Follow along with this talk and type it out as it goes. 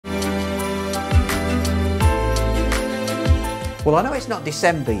Well, I know it's not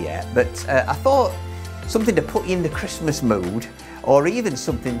December yet, but I thought something to put you in the Christmas mood, or even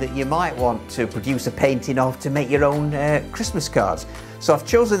something that you might want to produce a painting of to make your own Christmas cards. So I've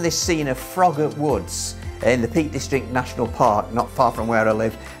chosen this scene of Froggatt Woods in the Peak District National Park, not far from where I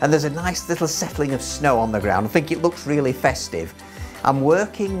live, and there's a nice little settling of snow on the ground. I think it looks really festive. I'm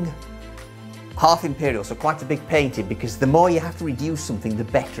working half imperial, so quite a big painting, because the more you have to reduce something, the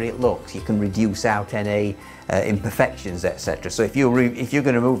better it looks. You can reduce out any imperfections, etc. So if you're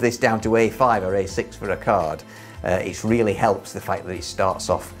going to move this down to A5 or A6 for a card, it really helps the fact that it starts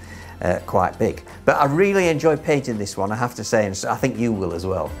off quite big. But I really enjoyed painting this one, I have to say, and I think you will as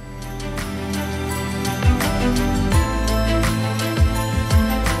well.